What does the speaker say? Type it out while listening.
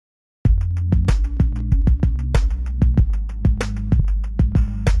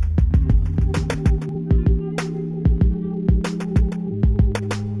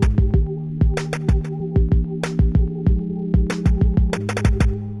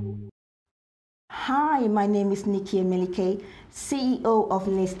Hi, my name is Nikki Emelike, CEO of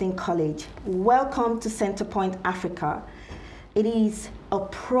Nisting College. Welcome to Centerpoint Africa. It is a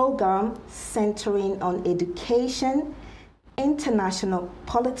program centering on education, international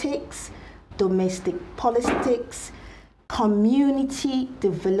politics, domestic politics, community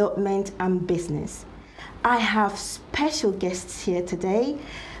development, and business. I have special guests here today.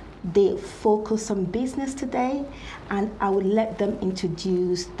 They focus on business today, and I will let them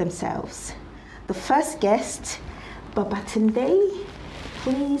introduce themselves. The first guest, Babatunde,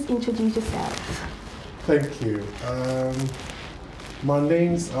 please introduce yourself. Thank you. My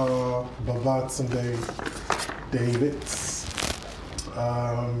names are Babatunde Davids.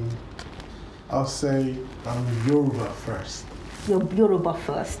 I'll say I'm Yoruba first. You're Yoruba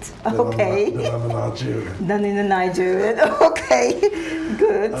first. Then Okay. Then I'm a Nigerian. Then in the Nigerian. Okay.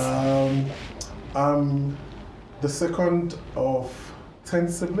 Good. I'm the second of 10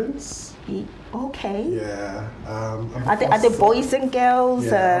 siblings. Okay. Yeah. Are they boys and girls?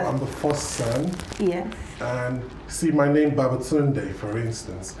 Yeah, I'm the first son. Yes. And see, my name Babatunde, for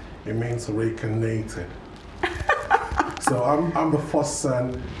instance, it means reincarnated. So I'm the first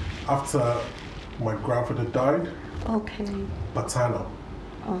son after my grandfather died. Okay. Paternal.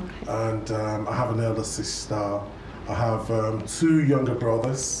 Okay. And I have an elder sister. I have 2 younger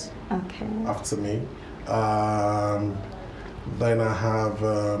brothers Okay. after me. Then I have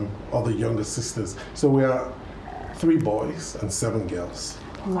other younger sisters. So we are 3 boys and 7 girls.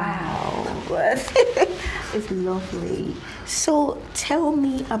 Wow. It's lovely. So tell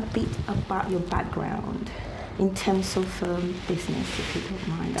me a bit about your background in terms of business, if you don't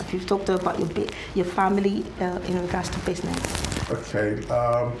mind. If you've talked about your family in regards to business. Okay,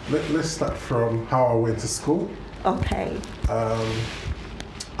 let's start from how I went to school. Okay.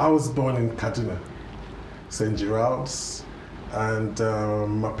 I was born in Kaduna, St. Gerard's, and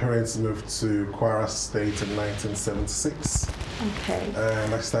my parents moved to Kwara State in 1976. Okay.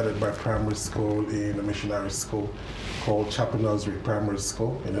 And I started my primary school in a missionary school called Chapel Nursery Primary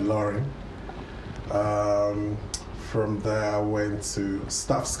School in Ilorin. From there, I went to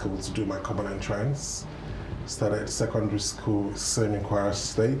staff school to do my common entrance. Started secondary school, same in Kwara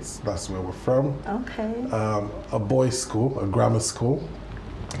State. That's where we're from. Okay. A boys' school, a grammar school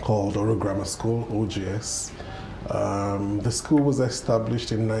called Oro Grammar School, OGS. The school was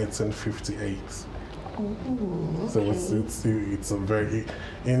established in 1958. Oh, So okay. it's a very,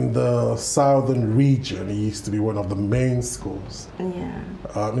 in the southern region, it used to be one of the main schools. Yeah.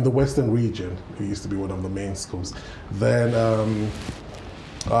 In the western region, it used to be one of the main schools. Then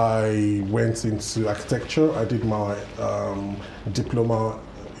I went into architecture. I did my diploma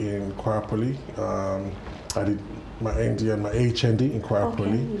in Kwara Poly. I did my ND and my HND in Kwara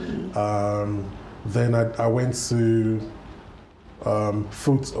Poly. Then I went to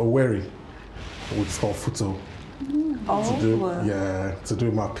FUT Owerri, which is called FUTO, to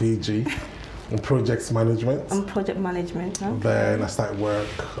do my PG in project management. Project management. Okay. Then I started work.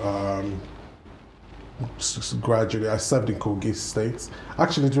 Gradually, I served in Kogi State.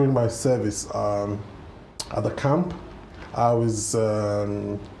 Actually, during my service at the camp, I was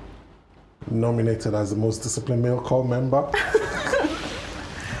nominated as the most disciplined male corps member.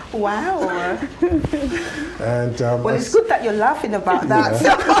 Wow. And well, it's good that you're laughing about that.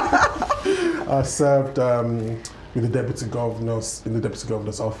 Yeah. I served with the deputy governors in the deputy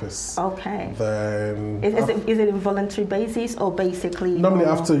governor's office. Okay. Then is it a voluntary basis or basically? Normally,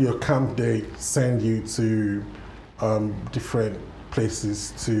 after your camp, they send you to different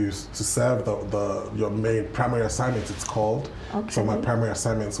places to serve your main primary assignment. It's called. Okay. So my primary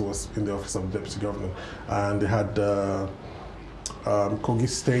assignment was in the office of the deputy governor, and they had Kogi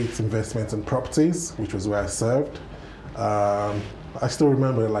State Investment and Properties, which was where I served. I still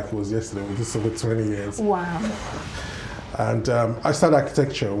remember it like it was yesterday. It was just over 20 years. Wow. And I studied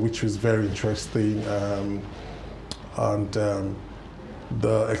architecture, which was very interesting. And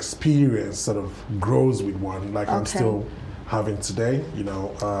the experience sort of grows with one, like I'm still having today. You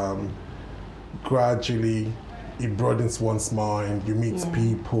know, gradually it broadens one's mind. You meet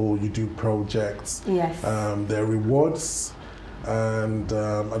people, you do projects. Yes. There are rewards. And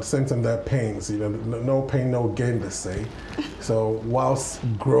at the same time, there are pains. You know, no pain, no gain, they say. So whilst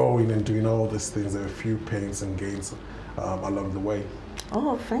growing and doing all these things, there are a few pains and gains along the way.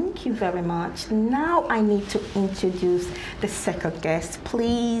 Oh, thank you very much. Now I need to introduce the second guest.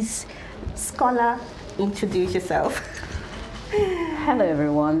 Please, Scholar, introduce yourself. Hello,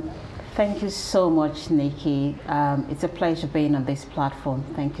 everyone. Thank you so much, Nikki. It's a pleasure being on this platform.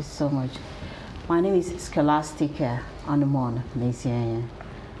 Thank you so much. My name is Scholastica Anumon Mesianya.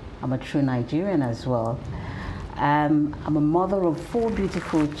 I'm a true Nigerian as well. I'm a mother of 4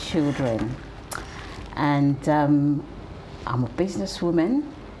 beautiful children. And I'm a businesswoman.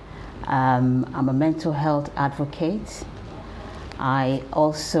 I'm a mental health advocate. I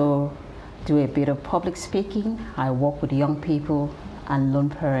also do a bit of public speaking. I work with young people and lone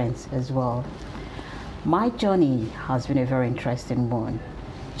parents as well. My journey has been a very interesting one.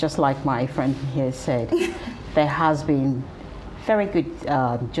 Just like my friend here said, there has been very good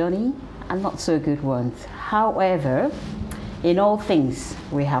journey and not so good ones. However, in all things,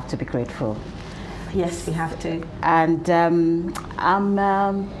 we have to be grateful. Yes, we have to. And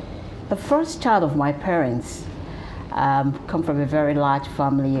I'm the first child of my parents. Come from a very large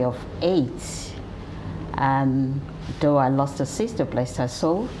family of 8. Though I lost a sister, bless her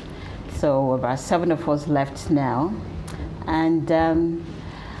soul. So about 7 of us left now. And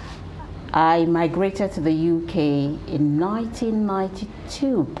I migrated to the UK in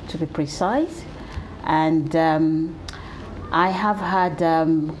 1992, to be precise. And I have had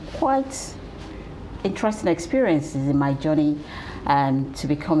quite interesting experiences in my journey to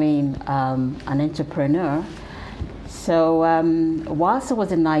becoming an entrepreneur. So whilst I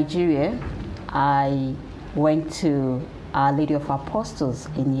was in Nigeria, I went to Our Lady of Apostles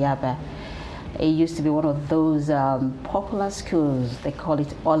in Yaba. It used to be one of those popular schools. They call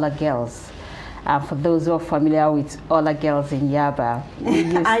it Ola Girls. For those who are familiar with Ola Girls in Yaba,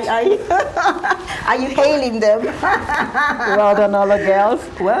 are you hailing them? Well done, Ola Girls.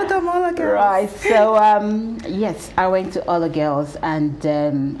 Well done, Ola Girls. Right. So yes, I went to Ola Girls, and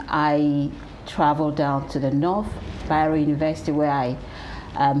I traveled down to the north, Bayero University, where I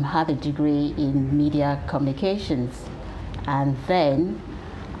had a degree in media communications, and then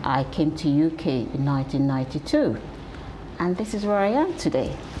I came to UK in 1992, and this is where I am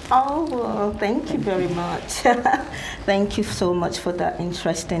today. Oh, well, thank you very much. Thank you so much for that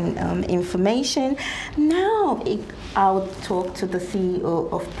interesting information. Now I'll talk to the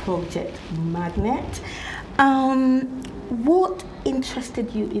CEO of Project Magnet. What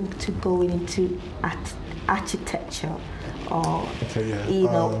interested you into going into architecture or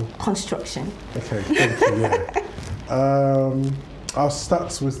construction? Okay, thank you. Yeah. I'll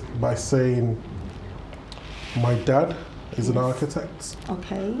start by saying my dad is an architect.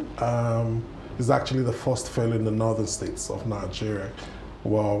 Okay. He's actually the first fellow in the northern states of Nigeria.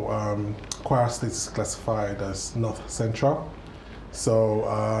 Well, Kwara State is classified as North Central. So,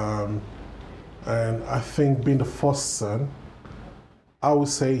 and I think being the first son, I would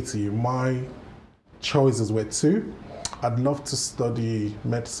say to you, my choices were 2. I'd love to study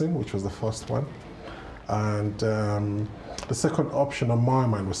medicine, which was the first one. And the second option on my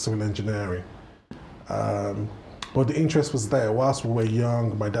mind was civil engineering. But the interest was there. Whilst we were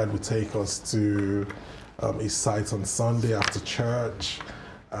young, my dad would take us to his site on Sunday after church,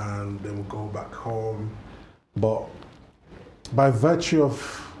 and then we'd go back home. But by virtue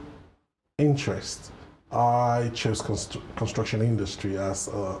of interest, I chose construction industry as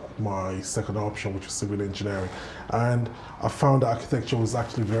my second option, which was civil engineering. And I found that architecture was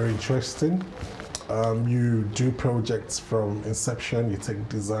actually very interesting. You do projects from inception, you take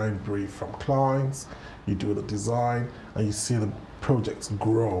design brief from clients, you do the design, and you see the projects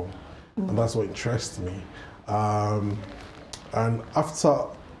grow. And that's what interests me. And after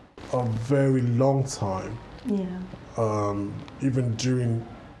a very long time, even during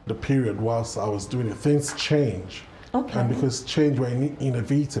the period whilst I was doing it, things change. Okay. And because change were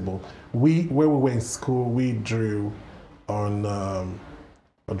inevitable, when we were in school, we drew on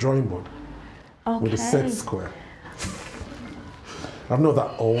a drawing board with a set square. I'm not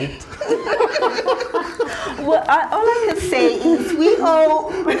that old. Well, all I can say is we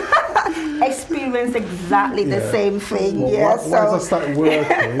all experience exactly the same thing. Well, once I started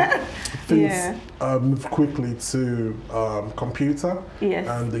working, things moved quickly to computer,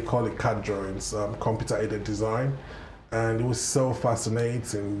 and they call it CAD drawings, computer-aided design. And it was so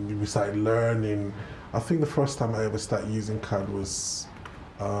fascinating. We started learning. I think the first time I ever started using CAD was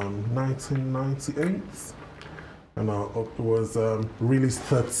 1998. And it was release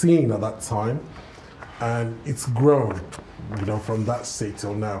 13 at that time. And it's grown, from that state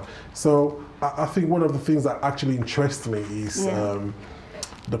till now. So I think one of the things that actually interests me is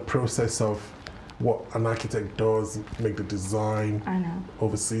the process of what an architect does, make the design,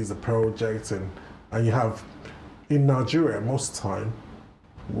 oversees the project, and you have, in Nigeria, most time,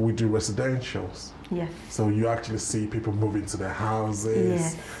 we do residentials. Yes. So you actually see people move into their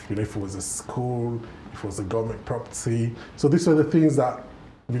houses, if it was a school, if it was a government property. So these are the things that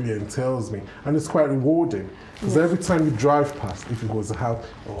really entails me, and it's quite rewarding because every time you drive past, if it was a house,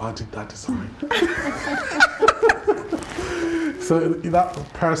 I did that design. So that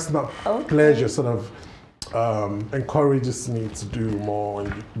personal pleasure sort of encourages me to do more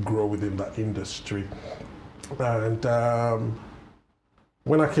and grow within that industry. And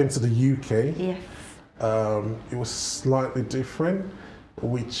when I came to the UK, Yes. it was slightly different,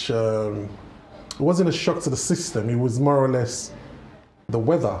 which it wasn't a shock to the system. It was more or less the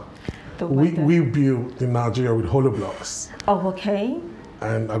weather. We built in Nigeria with hollow blocks. Oh, okay.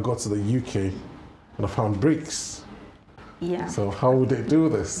 And I got to the UK and I found bricks. Yeah. So how would they do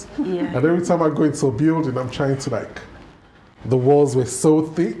this? Yeah. And every time I go into a building, I'm trying to the walls were so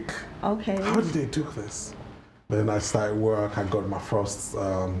thick. Okay. How did they do this? Then I started work. I got my first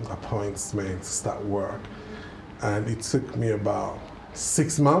appointment to start work. And it took me about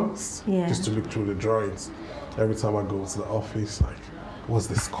 6 months just to look through the drawings. Every time I go to the office, what's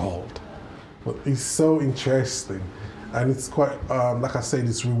this called? But it's so interesting. And it's quite, like I said,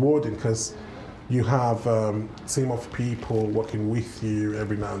 it's rewarding because you have a team of people working with you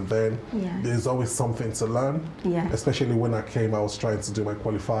every now and then. Yeah. There's always something to learn. Yeah. Especially when I came, I was trying to do my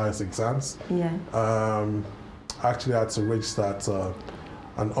qualifiers exams. Yeah. I actually had to register at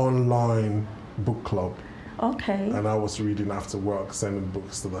an online book club. Okay. And I was reading after work, sending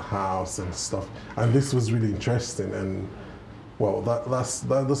books to the house and stuff. And this was really interesting. And well,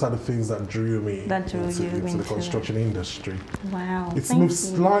 those are the things that drew me into the construction industry. Wow. It's moved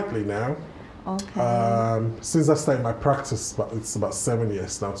slightly now. Okay. Since I started my practice, it's about 7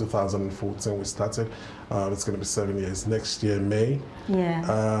 years now. 2014 we started. It's going to be 7 years next year, May.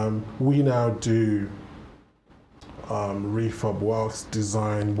 Yeah. We now do refurb works,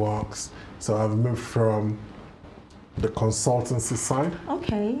 design works. So I've moved from the consultancy side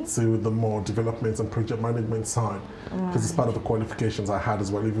to the more development and project management side, because it's part of the qualifications I had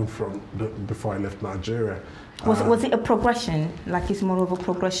as well, even from before I left Nigeria. Was it a progression, like it's more of a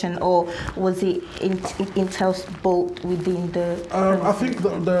progression, or was it entails both within the? I think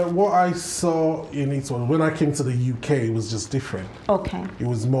what I saw in it was when I came to the UK, it was just different. Okay. It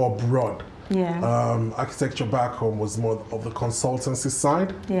was more broad. Yeah. Architecture back home was more of the consultancy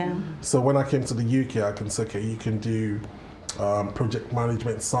side. Yeah. So when I came to the UK, I can say, okay, you can do project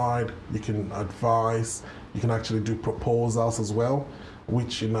management side, you can advise, you can actually do proposals as well,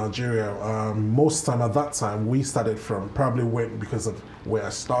 which in Nigeria, most time at that time, we started from probably because of where I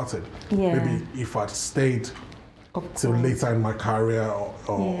started. Yeah. Maybe if I'd stayed till later in my career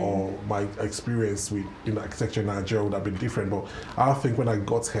or my experience in architecture in Nigeria would have been different. But I think when I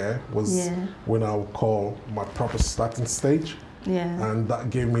got here was when I would call my proper starting stage. Yeah. And that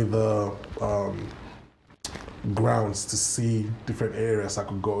gave me the grounds to see different areas I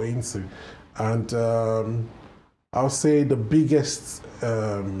could go into. And I would say the biggest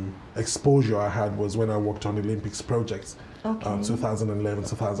exposure I had was when I worked on the Olympics projects. 2011,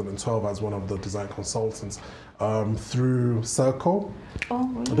 2012 as one of the design consultants through Circle. Oh,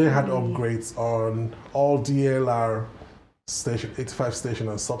 really? They had upgrades on all DLR station, 85 station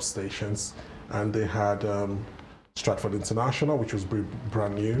and substations, and they had Stratford International, which was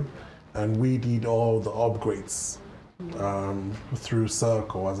brand new, and we did all the upgrades through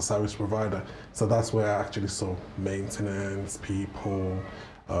Circle as a service provider. So that's where I actually saw maintenance people,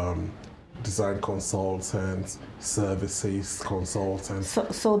 design consultants, services consultants.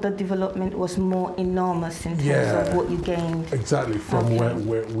 So the development was more enormous in terms of what you gained. Exactly, from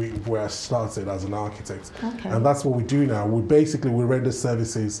where I started as an architect. Okay. And that's what we do now. We render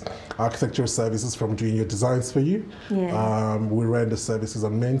services, architectural services, from doing your designs for you. Yeah. We render services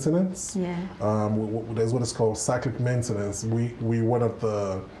on maintenance. Yeah. There's what is called cyclic maintenance. We one of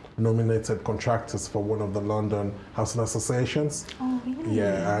the nominated contractors for one of the London housing associations. Oh, really?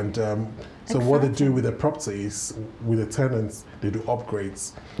 Yeah, and so what they do with the properties, with the tenants, they do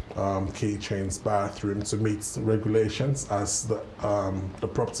upgrades, kitchens, bathrooms to meet regulations as the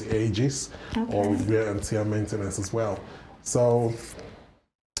property ages, or with wear and tear maintenance as well. So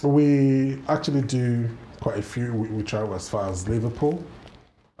we actually do quite a few. We travel as far as Liverpool.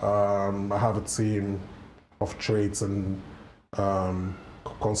 I have a team of trades and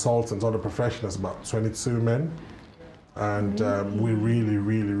consultants, other professionals, about 22 men, and we're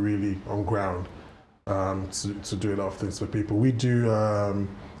really on ground to do a lot of things for people. We do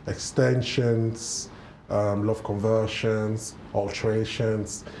extensions, loft conversions,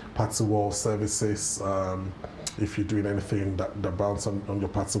 alterations, party wall services, if you're doing anything that bounce on your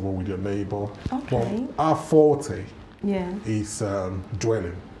party wall with your neighbor. Okay. But our forte Yeah. is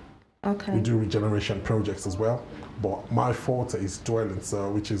dwelling. Okay. We do regeneration projects as well, but my forte is dwelling,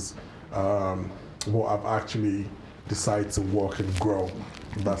 so which is what I've actually decided to work and grow.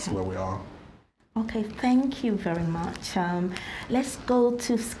 That's where we are. Okay, thank you very much. Let's go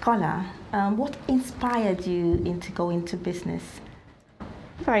to Scholar. What inspired you into going into business?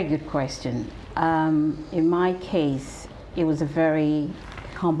 Very good question. in my case, it was a very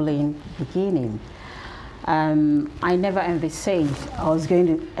humbling beginning. I never envisaged I was going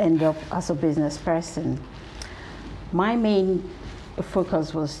to end up as a business person. My main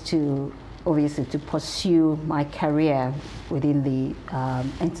focus was to, obviously, to pursue my career within the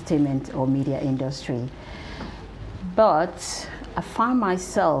entertainment or media industry. But I found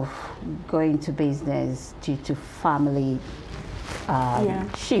myself going to business due to family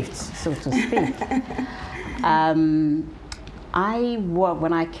shifts, so to speak.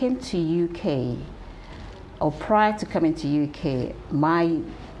 When I came to UK, or prior to coming to UK, my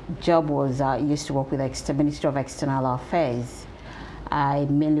job was I used to work with the Ministry of External Affairs. I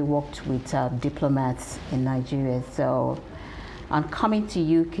mainly worked with diplomats in Nigeria. So on coming to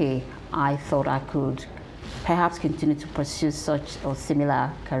UK, I thought I could perhaps continue to pursue such or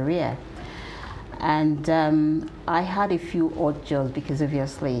similar career. And I had a few odd jobs because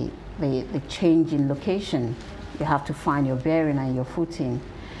obviously the change in location, you have to find your bearing and your footing.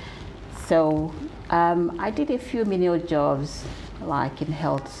 So I did a few menial jobs like in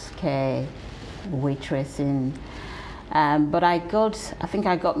healthcare, waitressing, but I think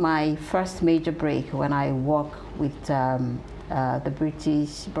I got my first major break when I worked with the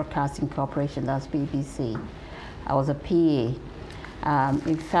British Broadcasting Corporation, that's BBC. I was a PA.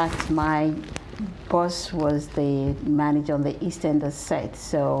 In fact, my boss was the manager on the EastEnders set,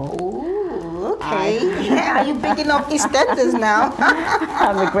 so... Ooh, okay. Are you picking up EastEnders now?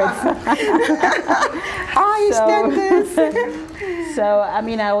 I'm a great fan. EastEnders! So, I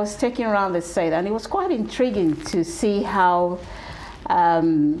mean, I was taking around the set, and it was quite intriguing to see how,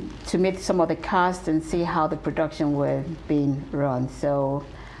 to meet some of the cast and see how the production were being run. So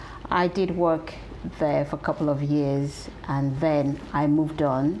I did work there for a couple of years, and then I moved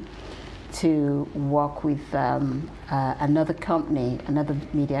on to work with another company, another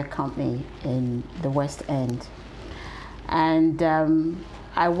media company in the West End. And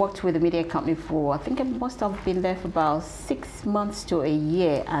I worked with the media company for, I think I must have been there for about 6 months to a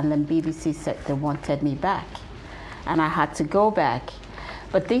year, and then BBC said they wanted me back. And I had to go back.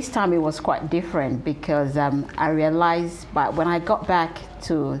 But this time it was quite different because I realized when I got back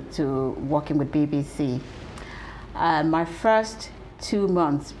to working with BBC, my first 2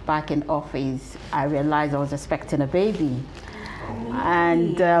 months back in office, I realized I was expecting a baby. Oh,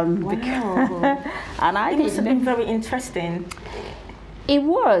 and wow. And I it must have been very interesting. It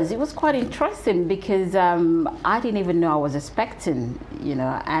was quite interesting because I didn't even know I was expecting,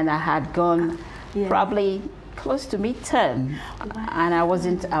 and I had gone probably close to midterm, and I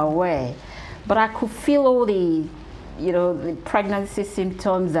wasn't aware, but I could feel all the pregnancy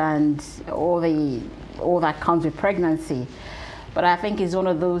symptoms and all that comes with pregnancy. But I think it's one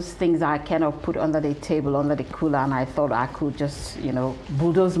of those things I cannot put under the table, under the cooler, and I thought I could just,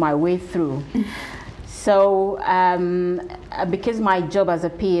 bulldoze my way through. So because my job as a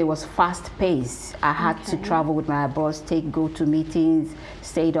PA was fast-paced, I had to travel with my boss, go to meetings,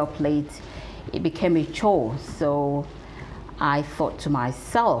 stayed up late. It became a chore. So I thought to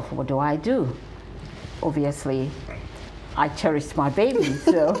myself, what do I do? Obviously, I cherished my baby,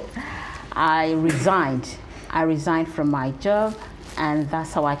 so I resigned. I resigned from my job, and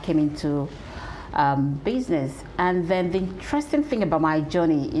that's how I came into business. And then the interesting thing about my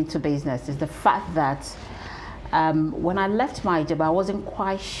journey into business is the fact that when I left my job, I wasn't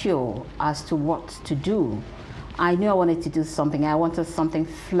quite sure as to what to do. I knew I wanted to do something. I wanted something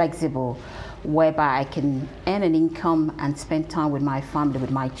flexible whereby I can earn an income and spend time with my family,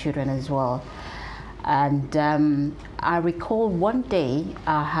 with my children as well. And I recall one day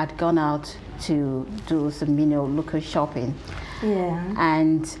I had gone out to do some local shopping. Yeah.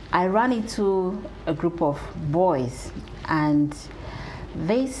 And I ran into a group of boys, and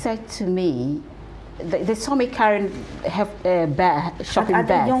they said to me, they saw me carrying shopping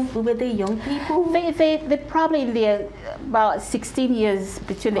bags. Were they young people? They probably in their about 16 years,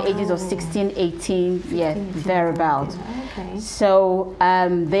 between the ages of 16, 18, thereabout. Okay. So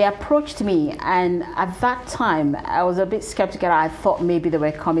they approached me, and at that time I was a bit skeptical. I thought maybe they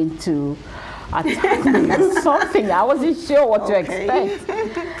were coming to attack me or something. I wasn't sure what to expect.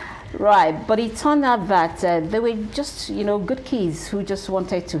 Right, but it turned out that they were just, good kids who just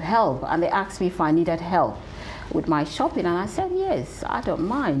wanted to help, and they asked me if I needed help with my shopping, and I said yes, I don't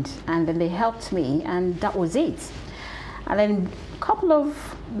mind. And then they helped me, and that was it. And then a couple of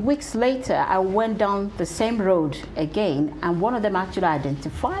weeks later, I went down the same road again, and one of them actually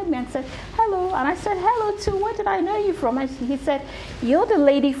identified me and said, hello. And I said, hello too, where did I know you from? And he said, you're the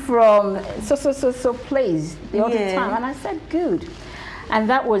lady from so place the other time. And I said, good. And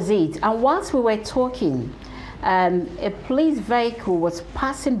that was it. And whilst we were talking, a police vehicle was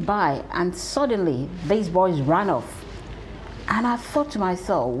passing by, and suddenly these boys ran off. And I thought to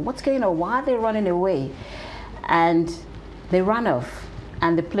myself, what's going on? Why are they running away? And they ran off.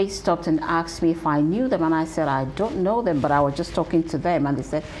 And the police stopped and asked me if I knew them. And I said, I don't know them, but I was just talking to them. And they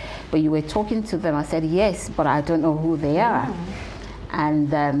said, but you were talking to them? I said, yes, but I don't know who they are. And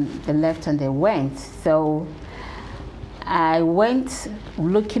they left and they went. So I went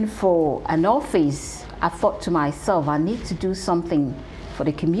looking for an office. I thought to myself, I need to do something for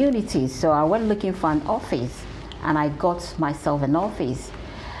the community. So I went looking for an office, and I got myself an office.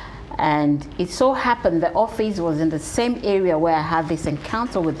 And it so happened the office was in the same area where I had this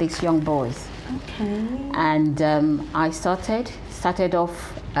encounter with these young boys. Okay. And I started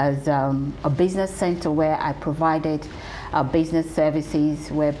off as a business center where I provided business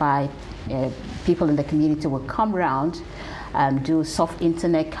services, whereby people in the community would come around and do soft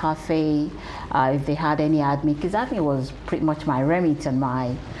internet cafe if they had any admin, because admin was pretty much my remit and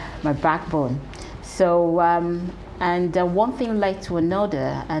my backbone. So and one thing led to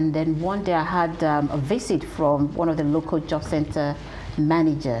another, and then one day I had a visit from one of the local job center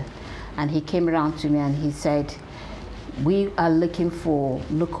manager, and he came around to me and he said, we are looking for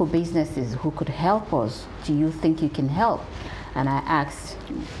local businesses who could help us. Do you think you can help? And I asked,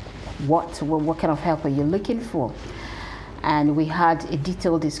 what kind of help are you looking for? And we had a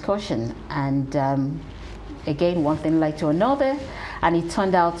detailed discussion, and again, one thing led to another, and it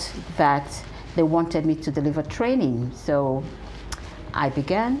turned out that they wanted me to deliver training. So I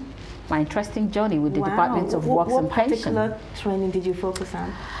began my interesting journey with the Department of Works and Pension. What particular training did you focus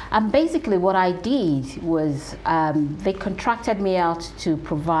on? And basically what I did was they contracted me out to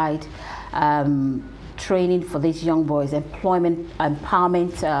provide training for these young boys, employment,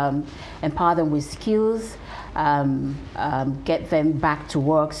 empowerment, empower them with skills, get them back to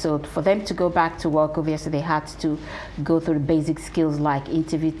work. So for them to go back to work, obviously they had to go through the basic skills like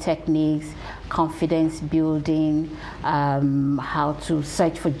interview techniques, confidence building, how to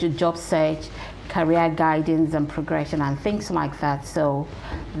search for job search, career guidance and progression and things like that. So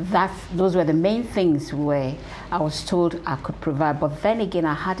those were the main things where I was told I could provide. But then again,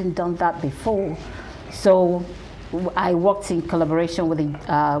 I hadn't done that before. So I worked in collaboration with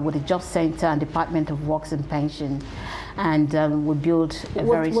the Job Center and Department of Works and Pension, and we built a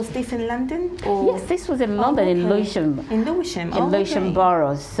Was this in London? Or? Yes, this was in London, in Lewisham. In Lewisham? In Lewisham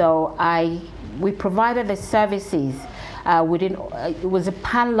Borough. So we provided the services within, it was a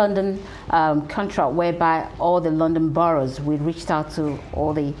pan-London contract whereby all the London boroughs, we reached out to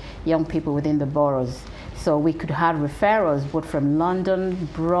all the young people within the boroughs. So we could have referrals both from London,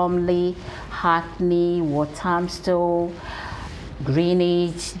 Bromley, Hackney, Walthamstow,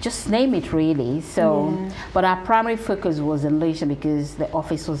 Greenwich, just name it really. So, but our primary focus was in Lewisham because the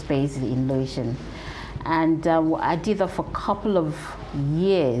office was based in Lewisham. And I did that for a couple of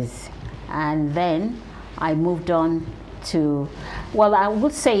years. And then I moved on to, well, I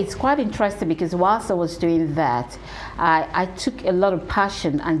would say it's quite interesting because whilst I was doing that, I took a lot of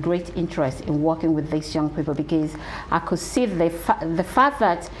passion and great interest in working with these young people because I could see the fact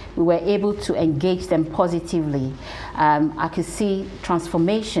that we were able to engage them positively. I could see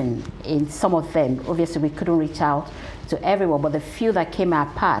transformation in some of them. Obviously, we couldn't reach out to everyone, but the few that came our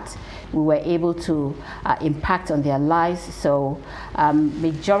path, we were able to impact on their lives. So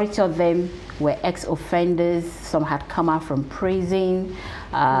majority of them were ex-offenders. Some had come out from prison,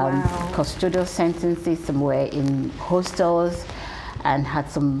 custodial sentences. Some were in hostels and had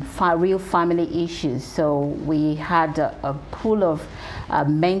some real family issues. So we had a pool of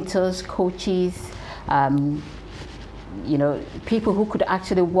mentors, coaches, you know, people who could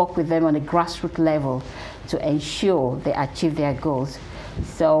actually work with them on a grassroots level to ensure they achieve their goals.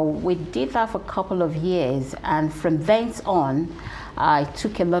 So we did that for a couple of years, and from thence on, I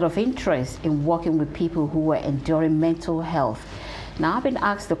took a lot of interest in working with people who were enduring mental health. Now, I've been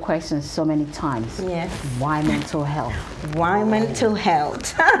asked the question so many times. Yes. Why mental health? Why mental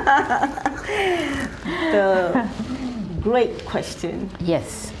health? The great question.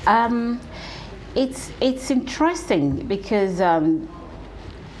 Yes. It's interesting because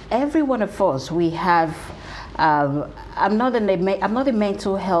every one of us, we have. I'm not a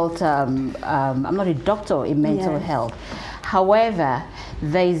mental health. I'm not a doctor in mental health. However,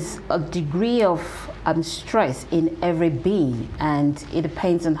 there's a degree of stress in every being, and it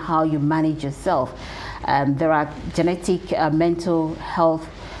depends on how you manage yourself. There are genetic mental health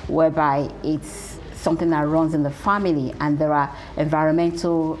whereby it's something that runs in the family, and there are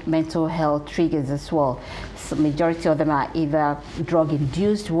environmental mental health triggers as well. So majority of them are either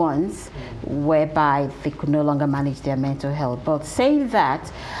drug-induced ones, whereby they could no longer manage their mental health. But saying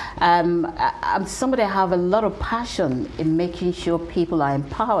that, I'm somebody I have a lot of passion in making sure people are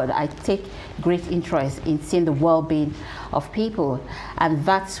empowered. I take great interest in seeing the well-being of people, and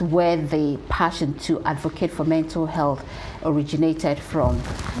that's where the passion to advocate for mental health originated from.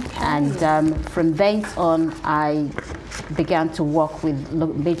 Okay. And from then on, I began to work with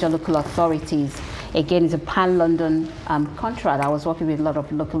major local authorities. Again, it's a pan-London contract. I was working with a lot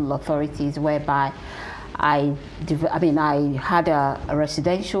of local authorities, whereby I had a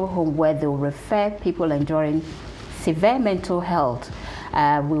residential home where they will refer people enduring severe mental health.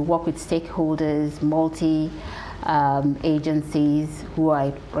 We work with stakeholders, agencies who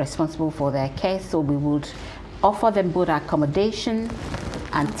are responsible for their care. So we would offer them both accommodation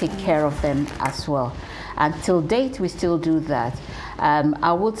and take care of them as well. Until date, we still do that.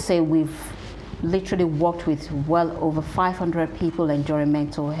 I would say we've literally worked with well over 500 people enduring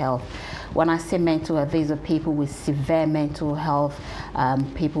mental health. When I say mental health, these are people with severe mental health,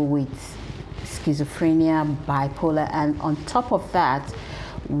 people with schizophrenia, bipolar, and on top of that,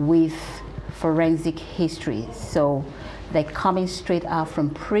 with forensic history. So they're coming straight out from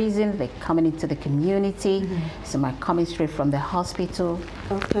prison, they're coming into the community, some are coming straight from the hospital,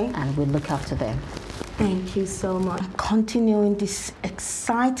 and we look after them. Thank you so much. Continuing this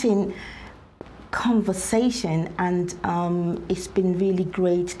exciting conversation, and it's been really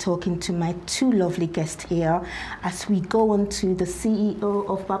great talking to my two lovely guests here as we go on to the CEO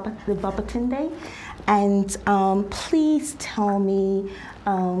of the Babatunde. And please tell me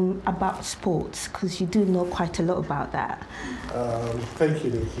about sports, because you do know quite a lot about that. Thank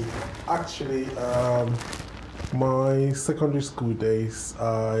you, Nikki. Actually, my secondary school days,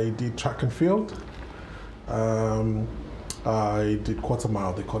 I did track and field. I did quarter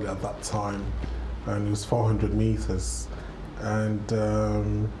mile, they called it at that time, and it was 400 meters. And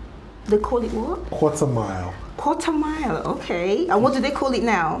they call it what? Quarter mile. Quarter mile, okay. And what do they call it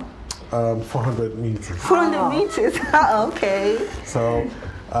now? 400 meters. 400 meters, okay. So,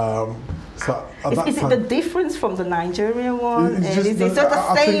 is it the difference from the Nigerian one? Is it sort of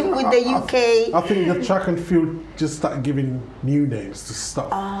the same with the UK? I think the track and field just started giving new names to stuff.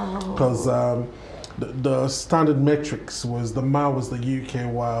 Because the standard metrics was the mile was the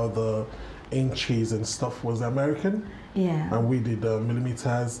UK, while the inches and stuff was American. Yeah. And we did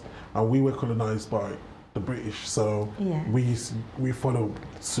millimeters, and we were colonized by the British, so we followed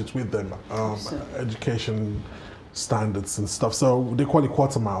suit with them, education standards and stuff. So they call it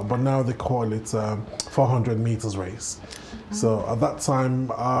quarter mile, but now they call it 400 meters race. So at that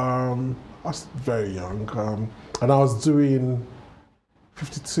time, I was very young, and I was doing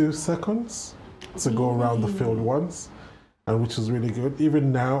 52 seconds to go around the field once, and which was really good.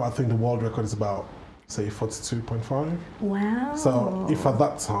 Even now, I think the world record is about, say, 42.5. Wow. So if at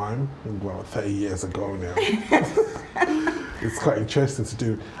that time, well, 30 years ago now, it's quite interesting to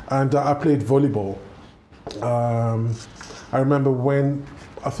do. And I played volleyball. I remember when,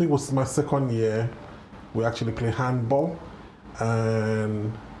 I think it was my second year, we actually played handball,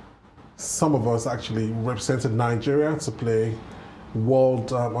 and some of us actually represented Nigeria to play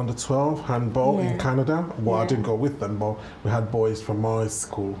World Under 12 handball in Canada. Well, I didn't go with them, but we had boys from my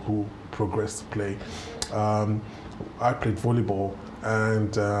school who progressed to play. I played volleyball,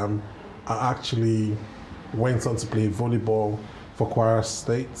 and I actually went on to play volleyball for Kwara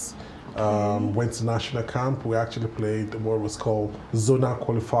State. Went to national camp. We actually played what was called zonal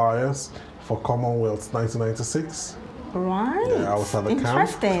qualifiers for Commonwealth 1996. Right. Yeah, I was at the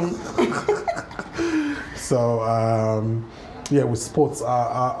Interesting. camp. So yeah, with sports,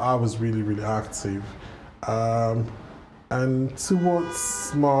 I was really, really active. And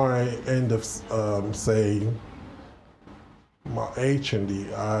towards my end of, say, my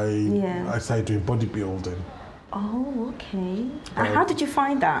HND, I started doing bodybuilding. Oh, okay. And how did you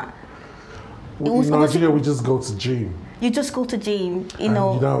find that? In Nigeria, we just go to gym. You just go to gym, you And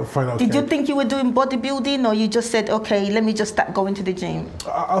know. you don't find out, Did you think you were doing bodybuilding, or you just said, okay, let me just start going to the gym?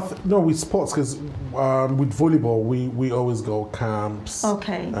 No, with sports, because with volleyball, we always go camps,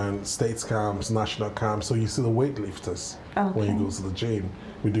 and state camps, national camps. So you see the weightlifters when you go to the gym.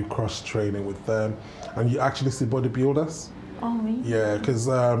 We do cross training with them, and you actually see bodybuilders. Oh, really? Yeah, because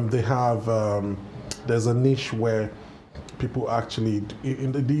they have, there's a niche where people actually,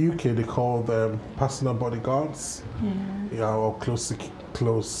 in the UK, they call them personal bodyguards, or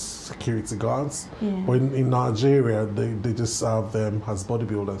close security guards. But in Nigeria, they just have them as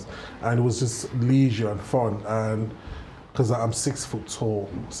bodybuilders, and it was just leisure and fun. And because I'm 6 foot tall,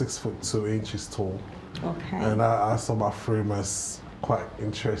 6 foot 2 inches tall, and I saw my frame as quite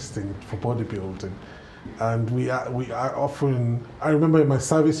interesting for bodybuilding. And I often, I remember in my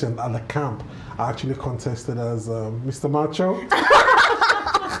service at the camp, I actually contested as Mr. Macho.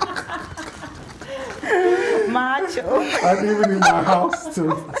 Macho. And even in my house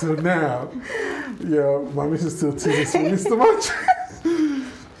till now, my missus still teases me, Mr. Macho.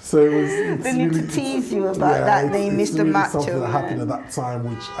 So it's they need really, to tease you about that name, it's Mr. really Macho. Something that happened at that time,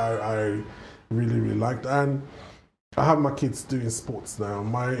 which I really, really liked. And I have my kids doing sports now.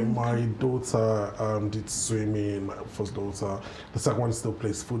 My daughter did swimming, my first daughter. The second one still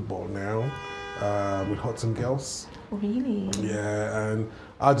plays football now with Hudson Girls. Really? Yeah, and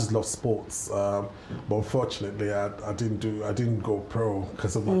I just love sports. But unfortunately, I didn't go pro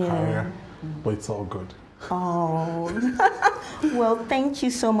because of my career. But it's all good. Oh, well, thank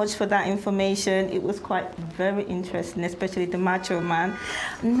you so much for that information. It was very interesting, especially the Macho Man.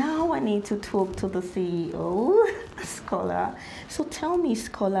 Now I need to talk to the CEO, Scholar. So tell me,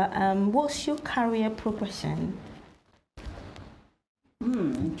 Scholar, what's your career progression?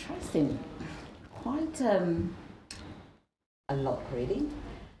 Interesting. Quite a lot, really.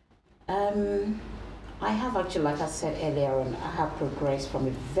 I have actually, like I said earlier on, I have progressed from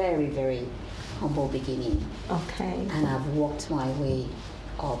a very, very humble beginning. Okay. And I've worked my way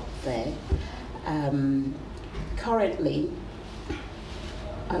up there. Currently,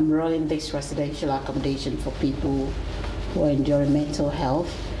 I'm running this residential accommodation for people who are enduring mental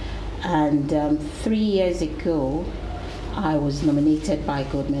health. And 3 years ago, I was nominated by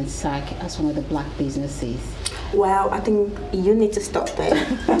Goldman Sachs as one of the black businesses. Wow, I think you need to stop there.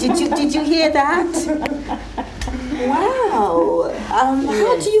 Did you hear that? Wow.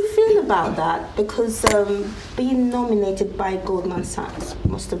 How do you feel about that? Because being nominated by Goldman Sachs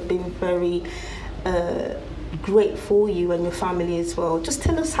must have been very great for you and your family as well. Just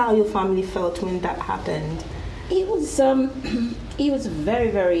tell us how your family felt when that happened. It was it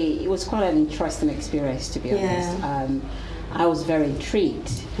was quite an interesting experience, to be honest. I was very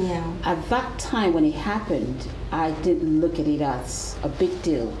intrigued. Yeah. At that time when it happened, I didn't look at it as a big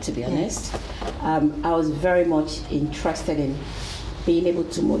deal, to be honest. I was very much interested in being able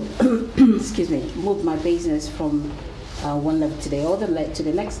to move my business from one level to the other, to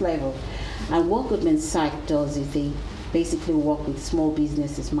the next level. And what Goldman Sachs does is they basically work with small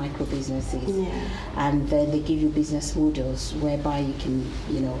businesses, micro businesses, and then they give you business models whereby you can,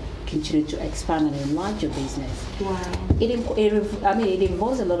 continue to expand and enlarge your business. Wow. It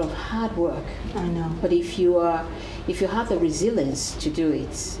involves a lot of hard work. I know. But if you have the resilience to do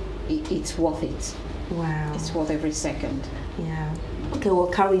it, it's worth it. Wow. It's worth every second. Yeah. Okay,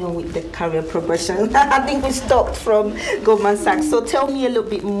 we'll carry on with the career progression. I think we stopped from Goldman Sachs. So tell me a little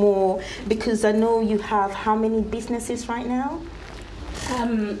bit more, because I know you have how many businesses right now?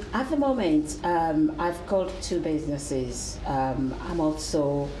 At the moment, I've got 2 businesses. I'm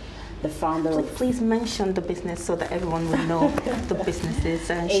also the founder Please mention the business so that everyone will know the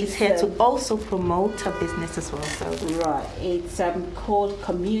businesses. And she's here to also promote her business as well. So. Right. It's called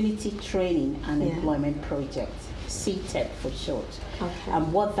Community Training and Employment Project, CTEP for short. Okay.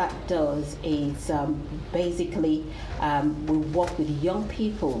 And what that does is basically we work with young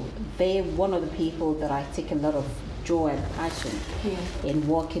people. They're one of the people that I take a lot of joy and passion in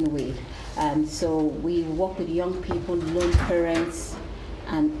working with. So we work with young people, lone parents,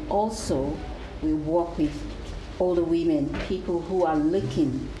 and also we work with older women, people who are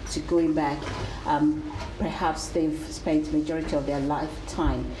looking to going back. Perhaps they've spent the majority of their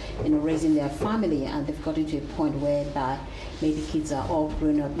lifetime raising their family, and they've gotten to a point where maybe kids are all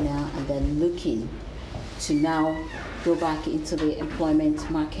grown up now and they're looking to now go back into the employment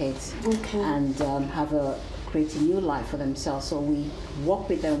market and create a new life for themselves. So we work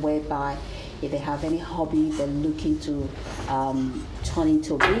with them whereby if they have any hobby they're looking to turn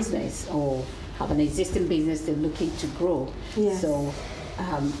into a business, or have an existing business they're looking to grow. Yes. So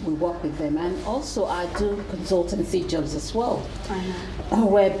we work with them, and also I do consultancy jobs as well,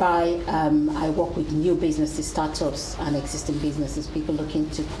 whereby I work with new businesses, startups, and existing businesses, people looking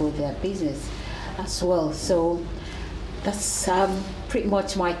to grow their business as well. So that's pretty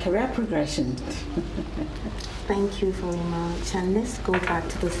much my career progression. Thank you very much. And let's go back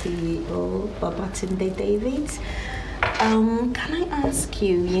to the CEO, Babatunde David. Can I ask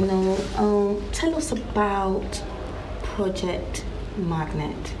you, tell us about Project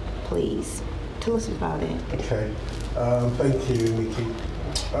Magnet, please. Tell us about it. Okay. Thank you, Nikki.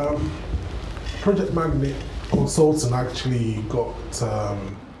 Project Magnet Consulting actually got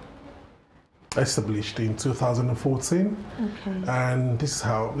established in 2014. Okay. And this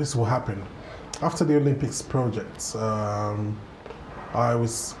will happen. After the Olympics project, I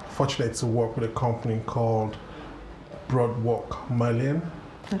was fortunate to work with a company called Broadwalk Merlin.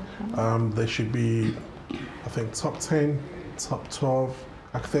 Okay. They should be I think, top 10, top 12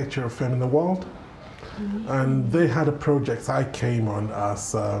 architecture firm in the world. And they had a project I came on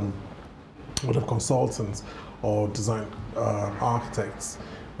as one of consultants or design architects.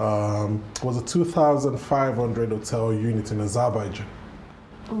 It was a 2,500 hotel unit in Azerbaijan.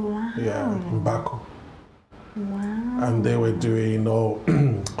 Wow. Yeah, in Baku. Wow. And they were doing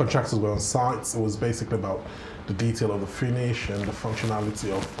contractors were on sites. It was basically about the detail of the finish and the functionality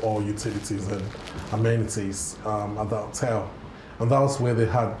of all utilities and amenities at the hotel. And that was where they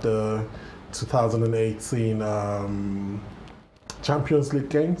had the 2018 Champions League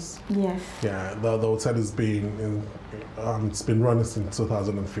games. Yes. Yeah, the hotel has been it's been running since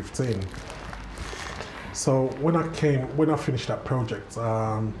 2015. So when I finished that project,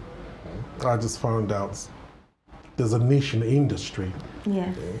 I just found out there's a niche in the industry,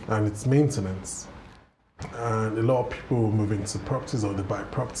 Yes. and it's maintenance. And a lot of people move into properties or they buy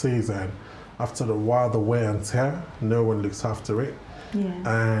properties, and after a while, the wear and tear, no one looks after it. Yeah.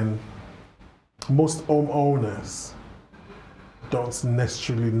 And most homeowners don't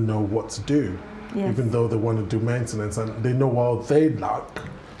necessarily know what to do, Yes. even though they want to do maintenance and they know what they like,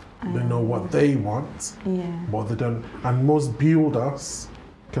 they know what they want, Yeah. but they don't. And most builders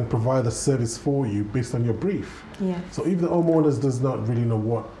can provide a service for you based on your brief. Yes. So if the homeowners does not really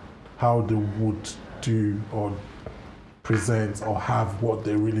know how they would do or present or have what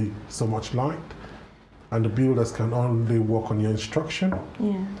they really so much like, and the builders can only work on your instruction.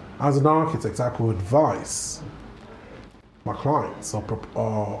 Yeah. As an architect, I could advise my clients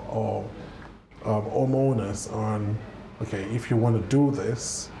or homeowners on, okay, if you want to do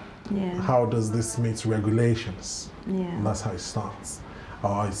this, Yeah. how does this meet regulations? And Yeah. that's how it starts.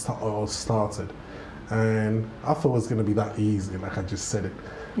 Or started. And I thought it was going to be that easy, like I just said it,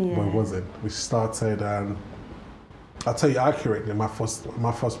 but Yeah. it wasn't. We started, and I'll tell you accurately, my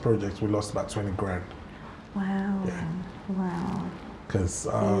first project, we lost about 20 grand. Wow. Yeah. Wow. Because,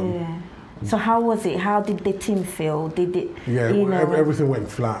 Yeah. So how was it? How did the team feel? Did it? yeah, you know, everything went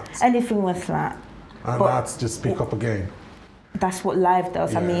flat. anything was flat. And but- I had to just pick up again. That's what life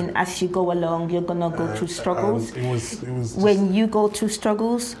does. I Yeah. mean, as you go along, you're gonna go through struggles. And it was just, When you go through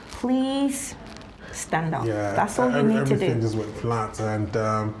struggles, please stand up. yeah, That's all you need to everything do. just went flat. And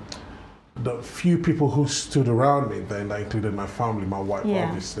the few people who stood around me, then that included my family, my wife, Yeah.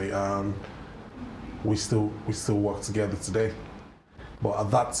 obviously, we still work together today. But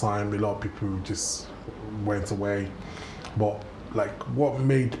at that time, a lot of people just went away. But like what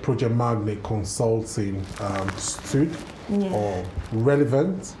made Project Magnet Consulting stood Yeah. or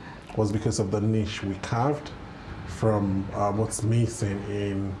relevant was because of the niche we carved from what's missing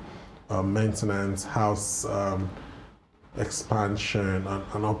in maintenance, house expansion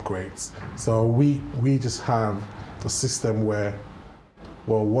and upgrades. So we just have a system where,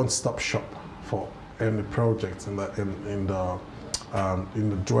 well, one-stop shop for any project in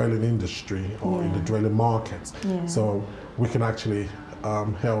the dwelling industry or in the Yeah. dwelling market. Yeah. So we can actually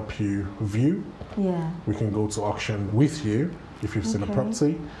help you view. Yeah. We can go to auction with you if you've seen a Okay.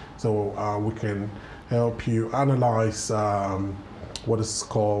 property. So we can help you analyze what is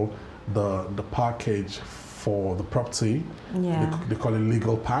called the package for the property. Yeah. They call it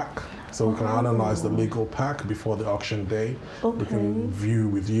legal pack. So we can analyze the legal pack before the auction day. We Okay. can view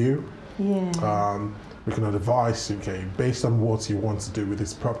with you. Yeah. We can advise you, okay, based on what you want to do with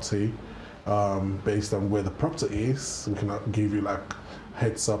this property, based on where the property is, we can give you like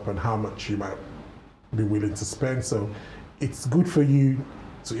heads up on how much you might be willing to spend. So it's good for you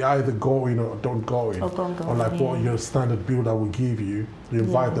to either go in or don't go in. Or don't go Unlike in, what yeah. your standard builder will give you, you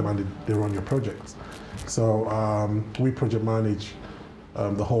invite Yeah. them and they run your projects. So we project manage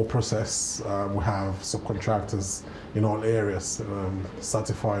the whole process. We have subcontractors in all areas,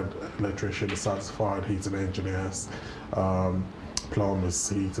 certified electricians, certified heating engineers, plumbers,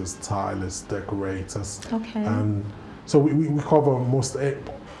 heaters, tilers, decorators. Okay. And so we cover almost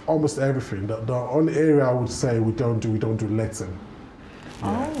everything. The only area I would say we don't do letting.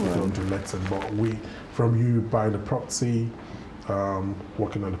 Yeah, we don't do letting, but from you buying the property,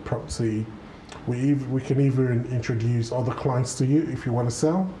 working on the property, we can even introduce other clients to you if you want to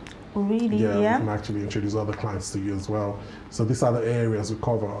sell. Really? Yeah, Yeah. we can actually introduce other clients to you as well. So these are the areas we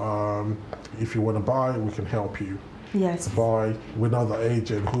cover. If you want to buy, we can help you Yes. to buy. We're not the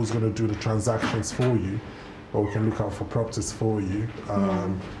agent who's going to do the transactions for you, but we can look out for properties for you,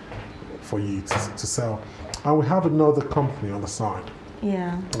 for you to sell. And we have another company on the side.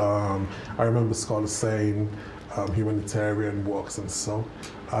 Yeah. I remember scholars saying humanitarian works and so.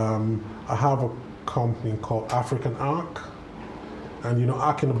 I have a company called African Ark. And you know,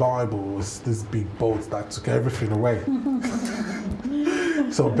 Ark in the Bible was this big boat that took everything away.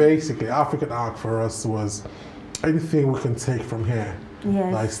 So basically, African Arc for us was anything we can take from here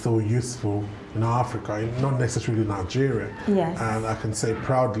that is still useful in Africa, not necessarily Nigeria. Yes. And I can say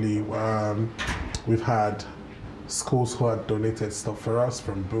proudly, we've had schools who had donated stuff for us,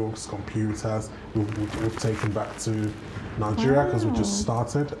 from books, computers, we've taken back to Nigeria because we just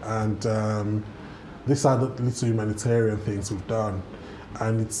started. And these are the little humanitarian things we've done.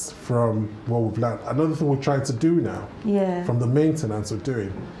 And it's from what we've learned. Another thing we're trying to do now, from the maintenance we're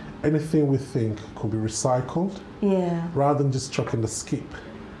doing, anything we think could be recycled, rather than just chucking the skip.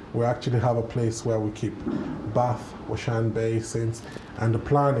 We actually have a place where we keep bath, wash hand basins, and the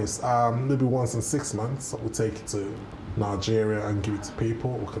plan is maybe once in 6 months we take it to Nigeria and give it to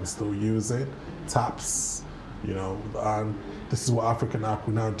people who can still use it. Taps, you know, and this is what African Arc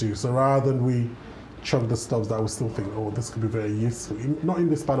will now do. So rather than we chuck the stuff that we still think, oh, this could be very useful, not in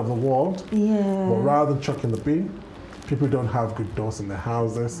this part of the world, but rather than chuck in the bin, people don't have good doors in their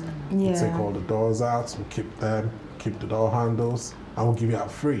houses. We take all the doors out, we keep them, keep the door handles, and we'll give it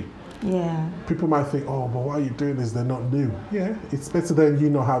out free. People might think, oh, but why are you doing this? They're not new. Yeah, it's better than you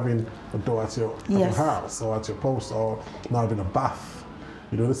not having a door at your house or at your post, or not having a bath.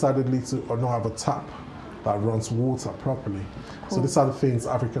 You know, decidedly to or not have a tap that runs water properly. So these are the things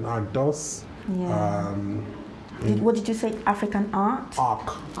African Arc does. What did you say? African art?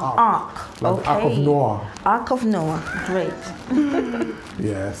 Arc. Arc. Like okay. the Ark of Noah. Ark of Noah. Great.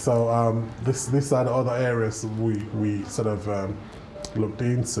 Yeah. So these are the other areas we sort of looked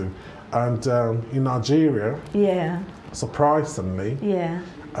into, and in Nigeria. Surprisingly. We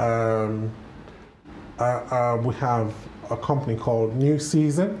have a company called New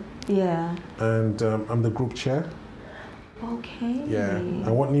Season. And I'm the group chair. Okay. Yeah.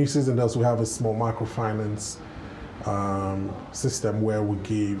 And what New Season does, we have a small microfinance system where we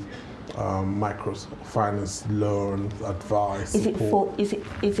give microfinance loan advice. Is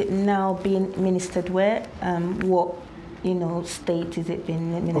it now being ministered where? What state is it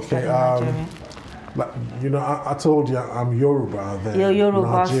being ministered in Nigeria? Like, I told you I'm Yoruba. You're Yoruba,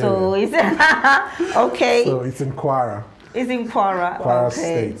 Nigeria. so it's okay. So it's in Kwara. It's in Kwara. Kwara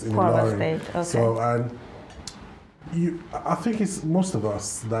Okay. State. In Kwara Ilorin. State. Okay. So I think it's most of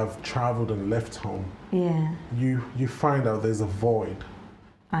us that have traveled and left home. You find out there's a void.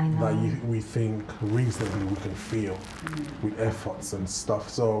 I know. That we think reasonably we can fill with efforts and stuff.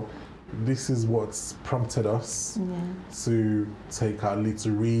 So this is what's prompted us to take our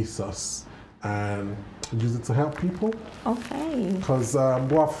little resource and use it to help people. Okay. Because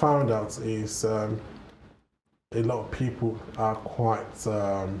what I found out is a lot of people are quite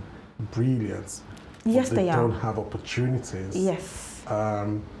brilliant. Yes, they are. Don't have opportunities. Yes.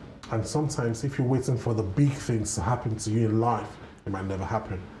 And sometimes if you're waiting for the big things to happen to you in life, it might never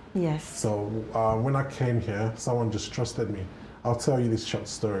happen. Yes. So when I came here, someone just trusted me. I'll tell you this short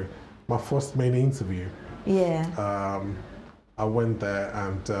story. My first main interview. I went there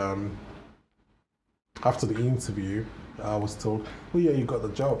and after the interview, I was told, oh yeah, you got the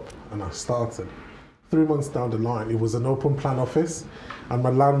job. And I started. 3 months down the line, it was an open plan office, and my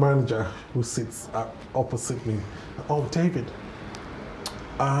land manager, who sits opposite me, oh, David,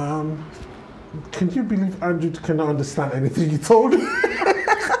 can you believe Andrew cannot understand anything you told him?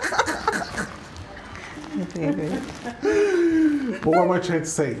 But what am I trying to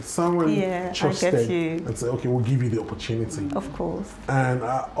say? Someone trusted and said, okay, we'll give you the opportunity. Of course. And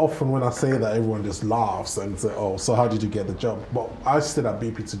often when I say that, everyone just laughs and say, oh, so how did you get the job? But I stayed at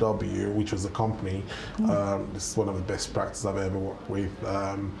BP2W, which was a company. This is one of the best practices I've ever worked with.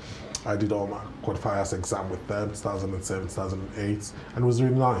 I did all my qualifiers exam with them, 2007, 2008, and it was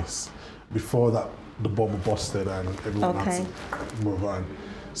really nice. Before that, the bubble busted and everyone had to move on.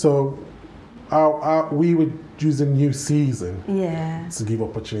 So we were using New Season to give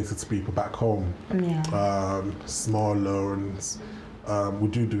opportunity to people back home. Small loans. We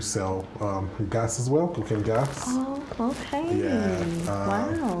do sell gas as well, cooking gas. Oh, okay.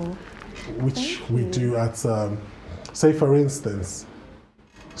 Wow. Which we do at, say for instance,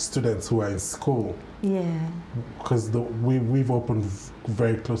 students who are in school. Because we've opened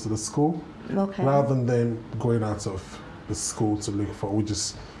very close to the school. Rather than them going out of the school to look for, we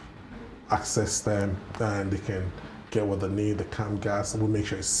just access them and they can get what they need, the canned gas, and we make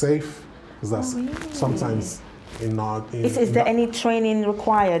sure it's safe. Because that's sometimes is there any training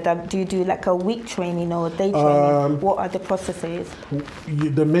required? Do you do like a week training or a day training? What are the processes?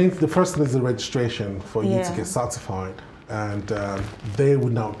 The first thing is the registration for you to get certified, and they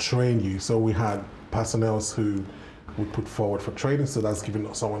would now train you. So we had personnel who we put forward for training, so that's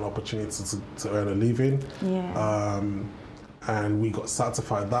giving someone an opportunity to earn a living. And we got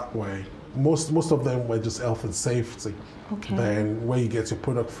certified that way. most of them were just health and safety. Okay. Then where you get your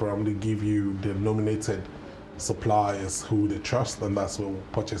product from, they give you the nominated suppliers who they trust, and that's where we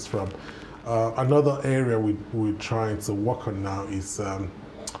purchase from. Another area we're trying to work on now is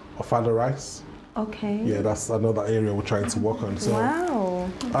ofada rice. Okay. Yeah, that's another area we're trying to work on. So Wow.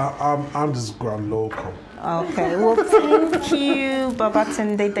 I'm just ground local. Okay, well, thank you,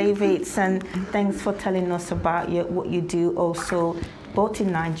 Babatunde Davids, and thanks for telling us about what you do also, both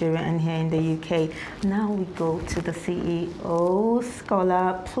in Nigeria and here in the UK. Now we go to the CEO.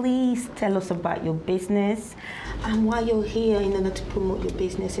 Scholar, please tell us about your business and why you're here in order to promote your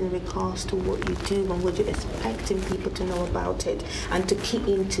business in regards to what you do and what you're expecting people to know about it, and to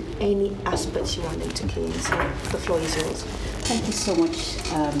key into any aspects you want them to key in. So the floor is yours. Thank you so much,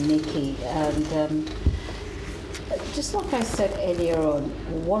 Nikki. And just like I said earlier on,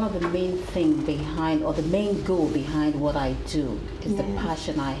 one of the main things behind, or the main goal behind what I do is the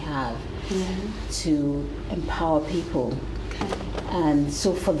passion I have to empower people. And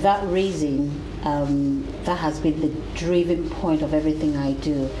so for that reason, that has been the driving point of everything I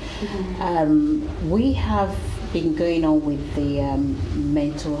do. We have been going on with the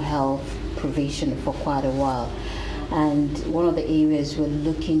mental health provision for quite a while. And one of the areas we're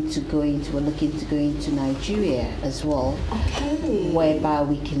looking to go into Nigeria as well. Okay. Whereby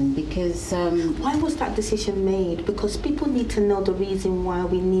we can, because why was that decision made? Because people need to know the reason why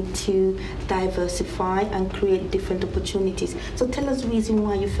we need to diversify and create different opportunities. So tell us the reason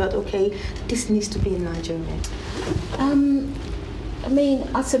why you felt, okay, this needs to be in Nigeria. I mean,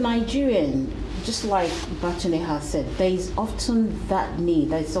 as a Nigerian, just like Batunde has said, there is often that need,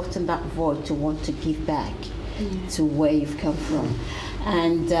 there is often that void to want to give back to where you've come from.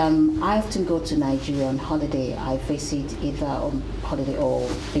 And I often go to Nigeria on holiday. I visit either on holiday or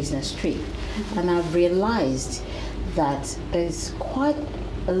business trip. And I've realized that there's quite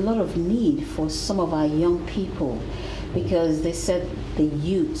a lot of need for some of our young people, because they said the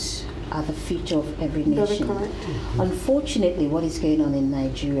youth are the future of every nation. Very correct. Unfortunately, what is going on in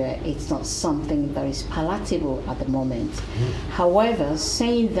Nigeria, it's not something that is palatable at the moment. However,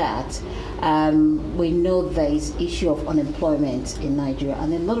 saying that, we know there is issue of unemployment in Nigeria,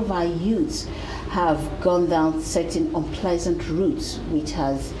 and a lot of our youths have gone down certain unpleasant routes, which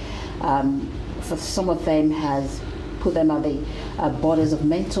has, for some of them, has put them at the borders of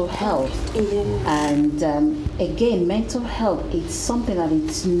mental health. And again, mental health, it's something that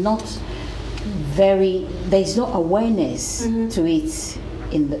it's not there's no awareness to it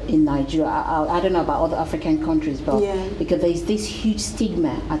in Nigeria. I don't know about other African countries, but because there's this huge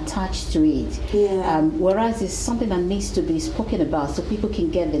stigma attached to it. Whereas it's something that needs to be spoken about so people can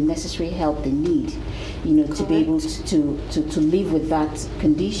get the necessary help they need, to be able to live with that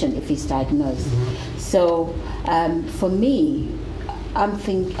condition if it's diagnosed. So for me, I'm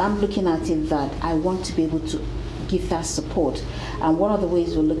looking at it that I want to be able to give that support. And one of the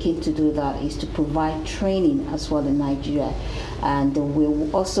ways we're looking to do that is to provide training as well in Nigeria. And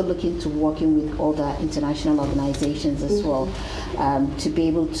we're also looking to working with other international organizations as well, to be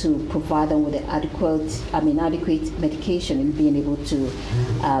able to provide them with the adequate medication and being able to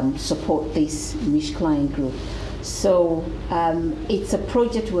support this niche client group. So it's a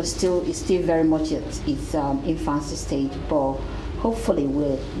project it's still very much at its infancy stage, but hopefully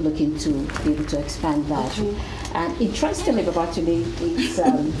we're looking to be able to expand that. And interestingly, Babatunde is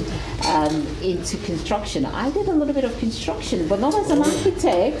into construction. I did a little bit of construction, but not as an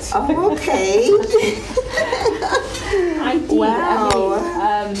architect. Oh, okay. I did.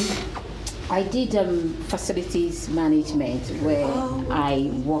 Wow. I did facilities management, where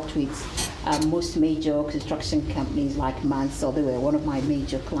I worked with most major construction companies like Mansell. They were one of my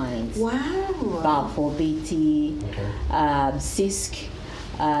major clients. Wow. Balfour Beatty, Sisk,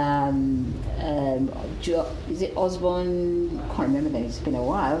 is it Osborne? I can't remember that, it's been a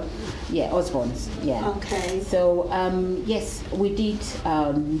while. Yeah, Osborne's, yeah. Okay. So, yes, we did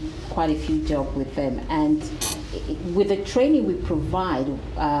quite a few jobs with them, and with the training we provide,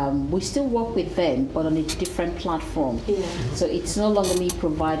 we still work with them, but on a different platform. So it's no longer me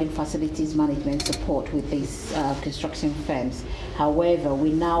providing facilities management support with these construction firms. However,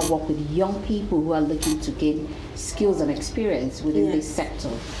 we now work with young people who are looking to gain skills and experience within this sector.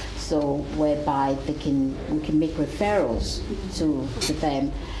 So whereby we can make referrals to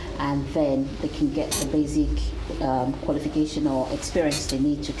them, and then they can get the basic qualification or experience they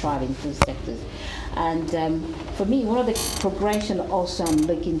need to thrive in those sectors. And for me, one of the progression also I'm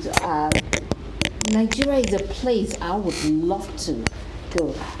looking to, Nigeria is a place I would love to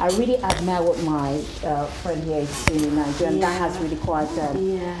go. I really admire what my friend here is doing in Nigeria, and that has really quite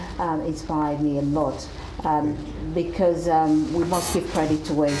inspired me a lot. because we must give credit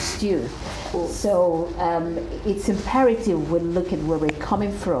to where it's due. So it's imperative we look at where we're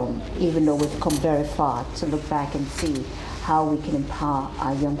coming from, even though we've come very far, to look back and see how we can empower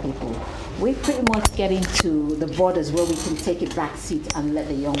our young people. We pretty much get into the borders where we can take a back seat and let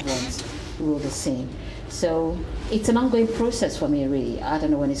the young ones rule the scene. So it's an ongoing process for me, really. I don't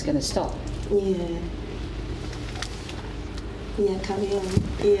know when it's going to stop. Yeah. Yeah, carry on.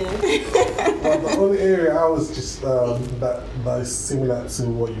 Yeah. Well, the only area I was just that is similar to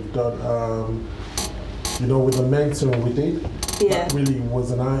what you've done, you know, with the mentoring we did, that really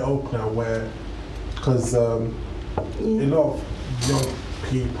was an eye opener where, because a lot of young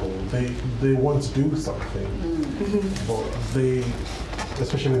people they want to do something, but they,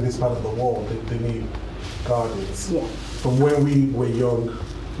 especially in this part of the world, they need guidance. Yeah. From when we were young,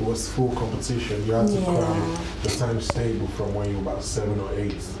 it was full competition. You had to cram the times table from when you were about 7 or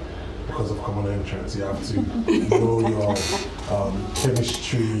 8 because of common entrance. You have to know your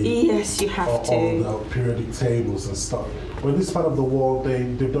chemistry. Yes, you have to. All the periodic tables and stuff. But in this part of the world,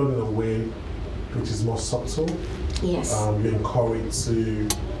 they've done it in a way which is more subtle. Yes. You're encouraged to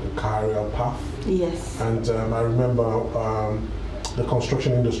a career path. Yes. And I remember the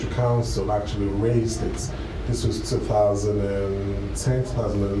Construction Industry Council actually raised it. This was 2010,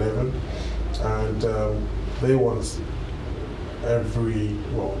 2011, and they want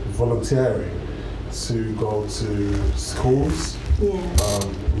volunteering to go to schools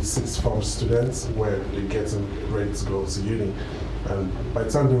with sixth form students where they're getting ready to go to uni. And by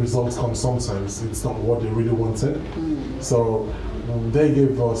the time the results come, sometimes it's not what they really wanted. So they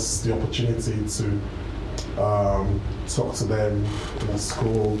gave us the opportunity to talk to them in the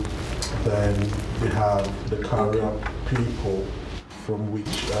school. Then we have the career people from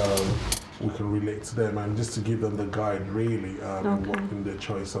which we can relate to them, and just to give them the guide really in their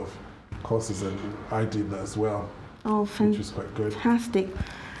choice of courses. And I did that as well, which was quite good. Fantastic.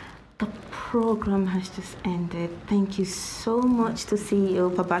 The program has just ended. Thank you so much to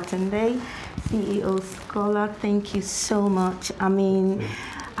CEO Babatunde, CEO Scholar. Thank you so much. I mean,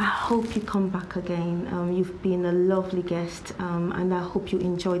 I hope you come back again. You've been a lovely guest, and I hope you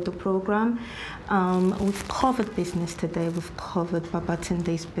enjoyed the program. We've covered business today. We've covered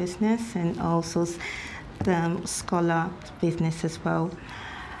Babatunde's business and also the Scholar business as well.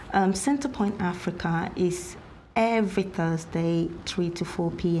 Centerpoint Africa is every Thursday, 3 to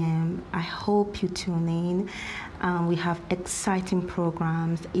 4 p.m. I hope you tune in. We have exciting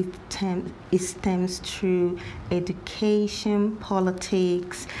programs. It stems through education,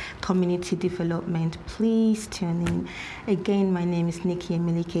 politics, community development. Please tune in. Again, my name is Nikki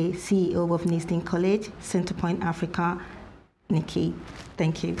Emilike, CEO of Nisdin College, Centerpoint Africa. Nikki,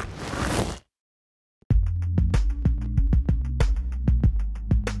 thank you.